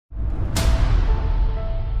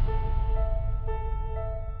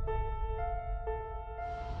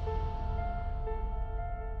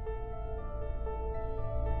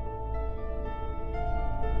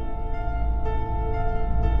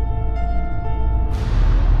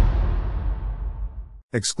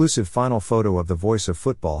Exclusive final photo of the voice of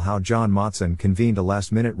football. How John Motson convened a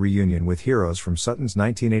last-minute reunion with heroes from Sutton's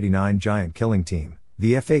 1989 giant killing team,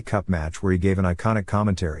 the FA Cup match where he gave an iconic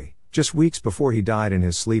commentary, just weeks before he died in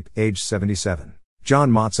his sleep, aged 77.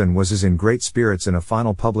 John Motson was in great spirits in a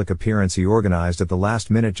final public appearance he organized at the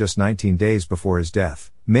last minute just 19 days before his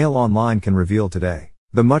death, MailOnline can reveal today.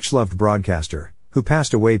 The much-loved broadcaster, who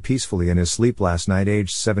passed away peacefully in his sleep last night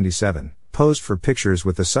aged 77, posed for pictures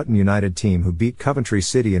with the Sutton United team who beat Coventry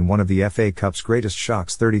City in one of the FA Cup's greatest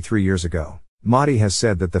shocks 33 years ago. Motty has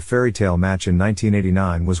said that the fairy tale match in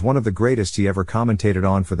 1989 was one of the greatest he ever commentated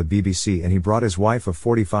on for the BBC, and he brought his wife of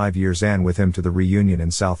 45 years Anne with him to the reunion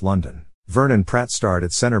in South London. Vernon Pratt starred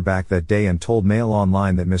at centre-back that day and told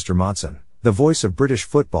MailOnline that Mr. Motson, the voice of British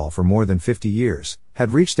football for more than 50 years,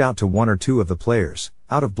 had reached out to one or two of the players,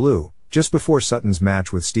 out of blue, just before Sutton's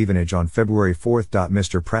match with Stevenage on February 4.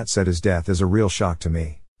 Mr. Pratt said his death is a real shock to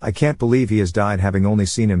me. I can't believe he has died, having only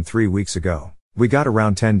seen him 3 weeks ago. We got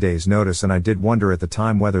around 10 days notice and I did wonder at the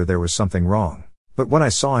time whether there was something wrong. But when I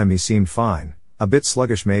saw him he seemed fine, a bit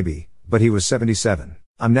sluggish maybe, but he was 77.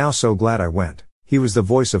 I'm now so glad I went. He was the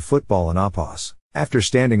voice of football in Opos. After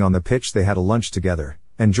standing on the pitch they had a lunch together,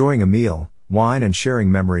 enjoying a meal, wine and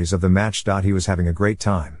sharing memories of the match. He was having a great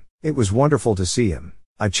time. It was wonderful to see him.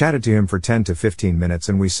 I chatted to him for 10 to 15 minutes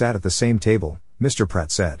and we sat at the same table, Mr.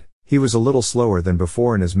 Pratt said. He was a little slower than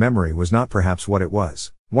before and his memory was not perhaps what it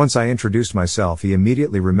was. Once I introduced myself he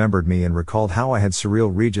immediately remembered me and recalled how I had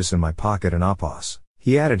Cyril Regis in my pocket in Opos.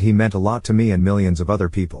 He added he meant a lot to me and millions of other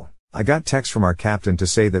people. I got text from our captain to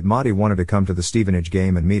say that Motty wanted to come to the Stevenage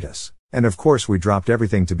game and meet us. And of course we dropped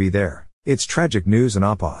everything to be there. It's tragic news in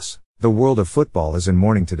Opos. The world of football is in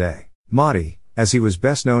mourning today. Motty, as he was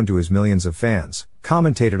best known to his millions of fans,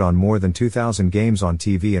 commentated on more than 2,000 games on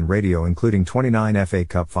TV and radio, including 29 FA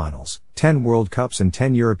Cup finals, 10 World Cups and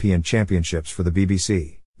 10 European Championships for the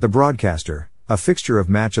BBC. The broadcaster, a fixture of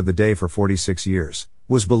Match of the Day for 46 years,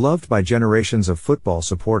 was beloved by generations of football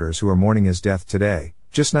supporters who are mourning his death today,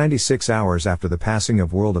 just 96 hours after the passing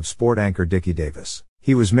of World of Sport anchor Dickie Davis.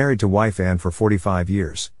 He was married to wife Anne for 45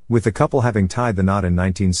 years, with the couple having tied the knot in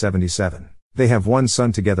 1977. They have one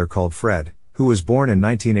son together called Fred, who was born in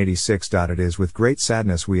 1986. It is with great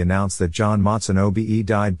sadness we announce that John Motson OBE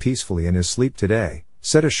died peacefully in his sleep today,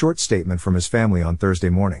 said a short statement from his family on Thursday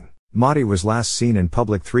morning. Motty was last seen in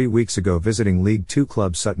public 3 weeks ago visiting League Two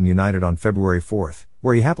club Sutton United on February 4,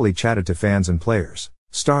 where he happily chatted to fans and players.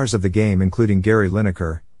 Stars of the game including Gary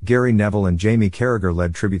Lineker, Gary Neville and Jamie Carragher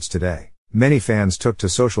led tributes today. Many fans took to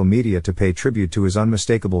social media to pay tribute to his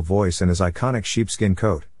unmistakable voice and his iconic sheepskin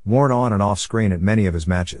coat, worn on and off screen at many of his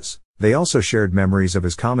matches. They also shared memories of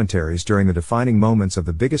his commentaries during the defining moments of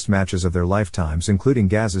the biggest matches of their lifetimes, including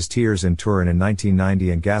Gaz's tears in Turin in 1990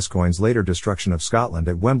 and Gascoigne's later destruction of Scotland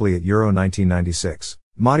at Wembley at Euro 1996.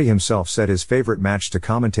 Motty himself said his favorite match to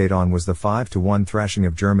commentate on was the 5-1 thrashing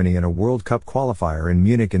of Germany in a World Cup qualifier in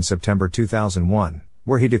Munich in September 2001,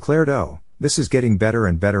 where he declared, "Oh, this is getting better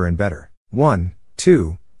and better and better." 1,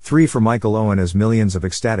 2, 3 for Michael Owen as millions of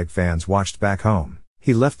ecstatic fans watched back home.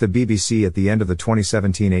 He left the BBC at the end of the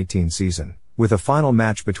 2017-18 season, with a final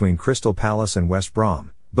match between Crystal Palace and West Brom,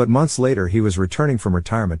 but months later he was returning from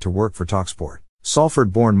retirement to work for TalkSport.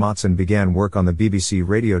 Salford-born Motson began work on the BBC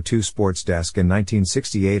Radio 2 sports desk in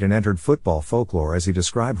 1968 and entered football folklore as he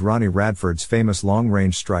described Ronnie Radford's famous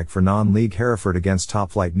long-range strike for non-league Hereford against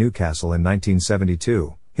top-flight Newcastle in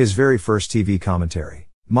 1972, his very first TV commentary.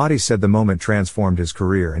 Motty said the moment transformed his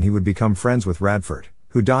career and he would become friends with Radford,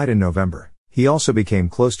 who died in November. He also became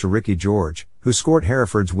close to Ricky George, who scored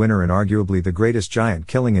Hereford's winner in arguably the greatest giant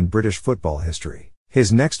killing in British football history.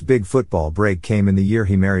 His next big football break came in the year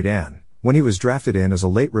he married Anne, when he was drafted in as a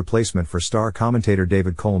late replacement for star commentator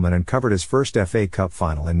David Coleman and covered his first FA Cup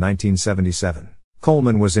final in 1977.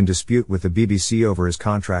 Coleman was in dispute with the BBC over his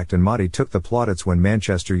contract and Motty took the plaudits when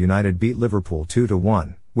Manchester United beat Liverpool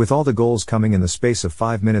 2-1, with all the goals coming in the space of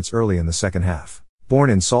 5 minutes early in the second half. Born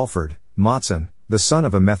in Salford, Motson, the son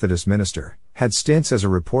of a Methodist minister, had stints as a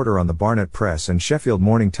reporter on the Barnet Press and Sheffield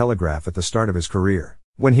Morning Telegraph at the start of his career.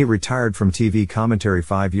 When he retired from TV commentary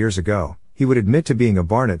 5 years ago, he would admit to being a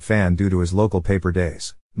Barnet fan due to his local paper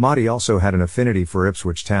days. Motty also had an affinity for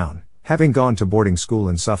Ipswich Town, having gone to boarding school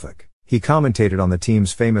in Suffolk. He commentated on the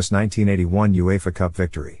team's famous 1981 UEFA Cup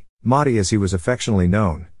victory. Motty, as he was affectionately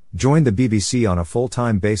known, joined the BBC on a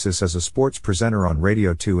full-time basis as a sports presenter on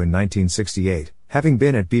Radio 2 in 1968, having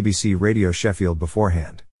been at BBC Radio Sheffield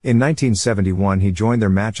beforehand. In 1971 he joined their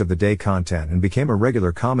Match of the Day content and became a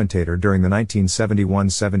regular commentator during the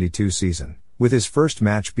 1971-72 season, with his first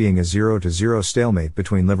match being a 0-0 stalemate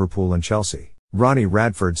between Liverpool and Chelsea. Ronnie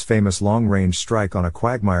Radford's famous long-range strike on a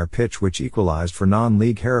quagmire pitch which equalised for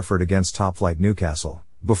non-league Hereford against top-flight Newcastle,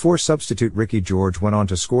 before substitute Ricky George went on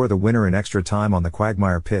to score the winner in extra time on the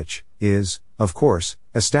quagmire pitch, is, of course,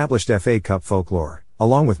 established FA Cup folklore,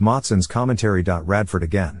 along with Motson's commentary. Radford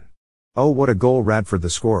again. Oh, what a goal! Radford the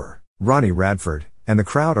scorer, Ronnie Radford, and the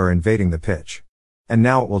crowd are invading the pitch. And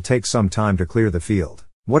now it will take some time to clear the field.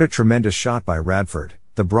 What a tremendous shot by Radford,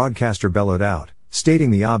 the broadcaster bellowed out,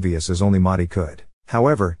 stating the obvious as only Motti could.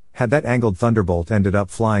 However, had that angled thunderbolt ended up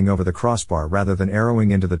flying over the crossbar rather than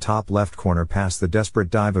arrowing into the top left corner past the desperate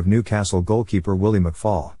dive of Newcastle goalkeeper Willie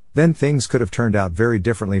McFall, then things could have turned out very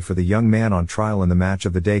differently for the young man on trial in the match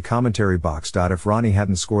of the day commentary box. If Ronnie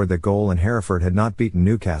hadn't scored that goal and Hereford had not beaten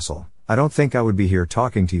Newcastle, I don't think I would be here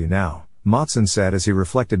talking to you now, Motson said as he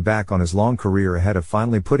reflected back on his long career ahead of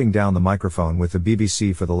finally putting down the microphone with the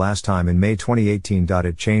BBC for the last time in May 2018.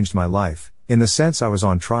 It changed my life, in the sense I was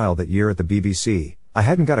on trial that year at the BBC. I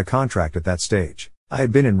hadn't got a contract at that stage. I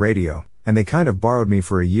had been in radio, and they kind of borrowed me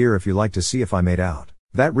for a year if you like to see if I made out.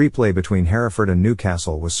 That replay between Hereford and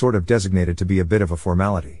Newcastle was sort of designated to be a bit of a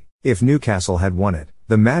formality. If Newcastle had won it,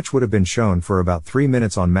 the match would have been shown for about 3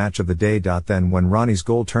 minutes on Match of the Day. Then when Ronnie's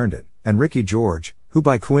goal turned it, and Ricky George, who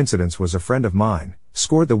by coincidence was a friend of mine,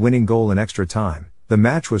 scored the winning goal in extra time, the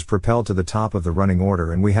match was propelled to the top of the running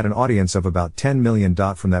order and we had an audience of about 10 million.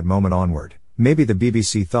 From that moment onward, maybe the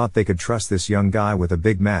BBC thought they could trust this young guy with a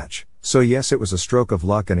big match. So yes, it was a stroke of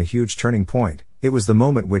luck and a huge turning point. It was the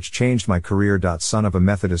moment which changed my career. Son of a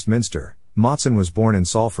Methodist minster, Motson was born in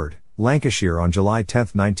Salford, Lancashire on July 10,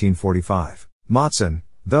 1945. Motson,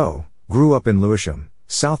 though, grew up in Lewisham,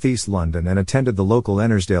 southeast London and attended the local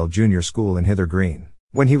Ennersdale Junior School in Hither Green.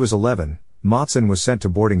 When he was 11, Motson was sent to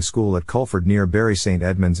boarding school at Culford near Bury St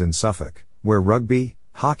Edmunds in Suffolk, where rugby,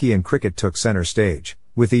 hockey and cricket took centre stage,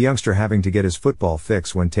 with the youngster having to get his football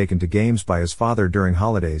fix when taken to games by his father during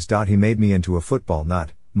holidays. He made me into a football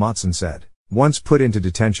nut, Motson said. Once put into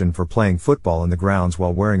detention for playing football in the grounds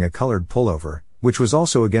while wearing a coloured pullover, which was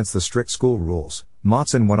also against the strict school rules,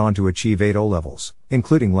 Motson went on to achieve 8 O-levels,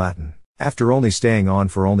 including Latin, after only staying on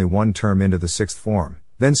for only 1 term into the 6th form,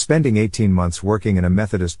 then spending 18 months working in a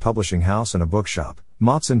Methodist publishing house and a bookshop.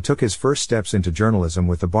 Motson took his first steps into journalism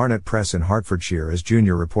with the Barnet Press in Hertfordshire as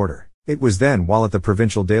junior reporter. It was then while at the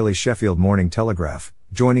provincial daily Sheffield Morning Telegraph,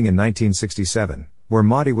 joining in 1967, where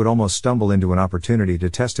Motti would almost stumble into an opportunity to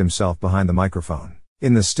test himself behind the microphone.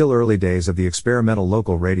 In the still early days of the experimental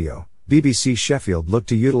local radio, BBC Sheffield looked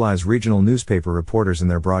to utilise regional newspaper reporters in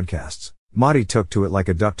their broadcasts. Motti took to it like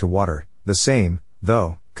a duck to water. The same,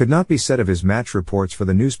 though, could not be said of his match reports for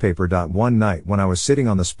the newspaper. One night when I was sitting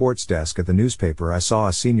on the sports desk at the newspaper, I saw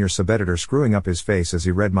a senior sub-editor screwing up his face as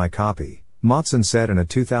he read my copy, Motson said in a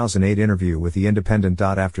 2008 interview with The Independent.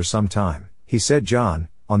 After some time, he said, "John,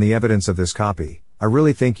 on the evidence of this copy, I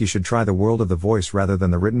really think you should try the world of the voice rather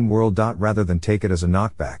than the written world. Rather than take it as a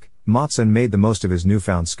knockback." Motson made the most of his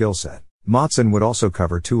newfound skill set. Motson would also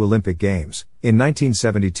cover 2 Olympic Games, in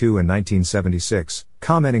 1972 and 1976,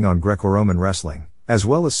 commenting on Greco-Roman wrestling, as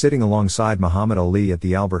well as sitting alongside Muhammad Ali at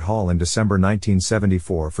the Albert Hall in December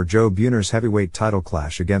 1974 for Joe Buhner's heavyweight title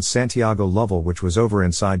clash against Santiago Lovell, which was over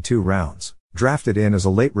inside 2 rounds. Drafted in as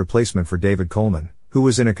a late replacement for David Coleman, who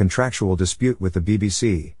was in a contractual dispute with the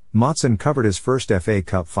BBC, Motson covered his first FA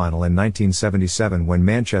Cup final in 1977 when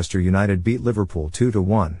Manchester United beat Liverpool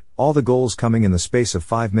 2-1, all the goals coming in the space of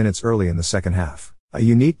 5 minutes early in the second half. A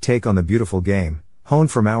unique take on the beautiful game,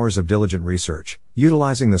 honed from hours of diligent research,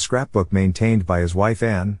 utilising the scrapbook maintained by his wife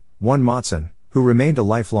Anne, won Motson, who remained a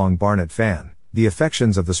lifelong Barnet fan, the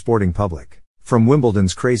affections of the sporting public. From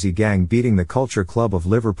Wimbledon's crazy gang beating the Culture Club of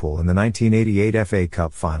Liverpool in the 1988 FA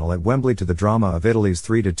Cup final at Wembley to the drama of Italy's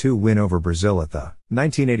 3-2 win over Brazil at the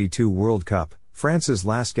 1982 World Cup, France's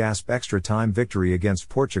last-gasp extra-time victory against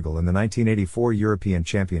Portugal in the 1984 European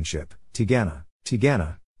Championship, Tigana,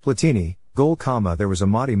 Platini, goal, there was a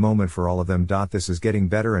Motti moment for all of them. This is getting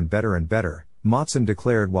better and better and better, Motson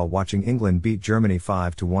declared while watching England beat Germany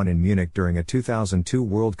 5-1 in Munich during a 2002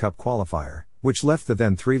 World Cup qualifier, which left the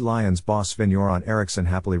then Three Lions boss Sven-Göran Eriksson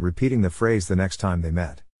happily repeating the phrase the next time they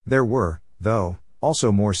met. There were, though,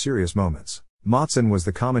 also more serious moments. Motson was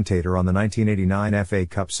the commentator on the 1989 FA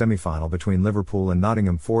Cup semi-final between Liverpool and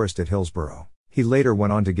Nottingham Forest at Hillsborough. He later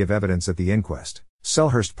went on to give evidence at the inquest.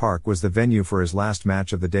 Selhurst Park was the venue for his last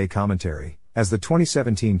match of the day commentary, as the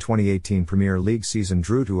 2017-2018 Premier League season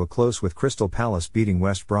drew to a close with Crystal Palace beating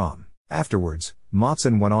West Brom. Afterwards,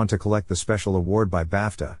 Motson went on to collect the special award by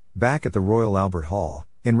BAFTA, back at the Royal Albert Hall,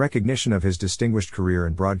 in recognition of his distinguished career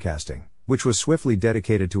in broadcasting, which was swiftly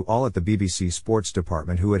dedicated to all at the BBC Sports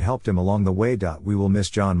Department who had helped him along the way. We will miss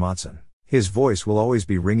John Motson. His voice will always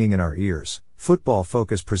be ringing in our ears, Football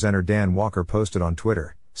Focus presenter Dan Walker posted on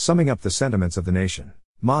Twitter, summing up the sentiments of the nation.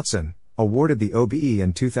 Motson, awarded the OBE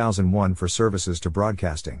in 2001 for services to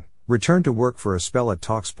broadcasting, returned to work for a spell at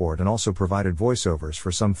TalkSport and also provided voiceovers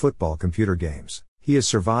for some football computer games. He is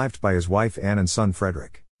survived by his wife Anne and son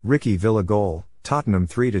Frederick. Ricky Villa goal, Tottenham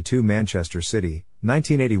 3-2 Manchester City,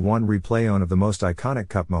 1981 replay one of the most iconic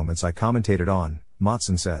cup moments I commentated on,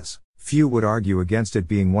 Motson says. Few would argue against it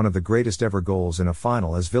being one of the greatest ever goals in a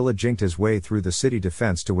final as Villa jinked his way through the City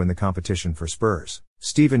defence to win the competition for Spurs.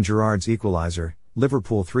 Steven Gerrard's equaliser,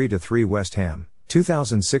 Liverpool 3-3 West Ham,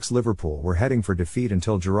 2006 Liverpool were heading for defeat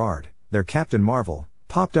until Gerrard, their captain Marvel,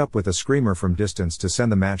 popped up with a screamer from distance to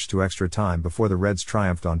send the match to extra time before the Reds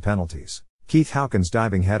triumphed on penalties. Keith Houghton's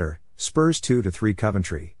diving header, Spurs 2-3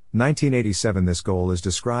 Coventry, 1987 This goal is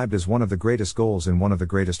described as one of the greatest goals in one of the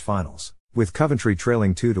greatest finals. With Coventry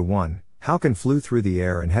trailing 2-1, Houghton flew through the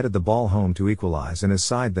air and headed the ball home to equalise and his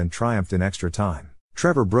side then triumphed in extra time.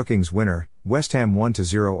 Trevor Brooking's winner, West Ham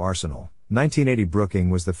 1-0 Arsenal, 1980 Brooking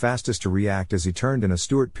was the fastest to react as he turned in a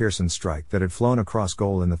Stuart Pearson strike that had flown across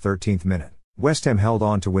goal in the 13th minute. West Ham held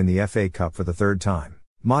on to win the FA Cup for the third time.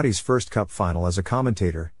 Motty's first cup final as a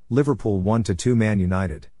commentator, Liverpool 1-2 Man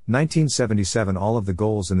United, 1977 All of the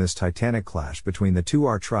goals in this titanic clash between the two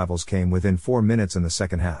arch-rivals came within 4 minutes in the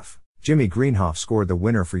second half. Jimmy Greenhoff scored the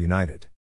winner for United.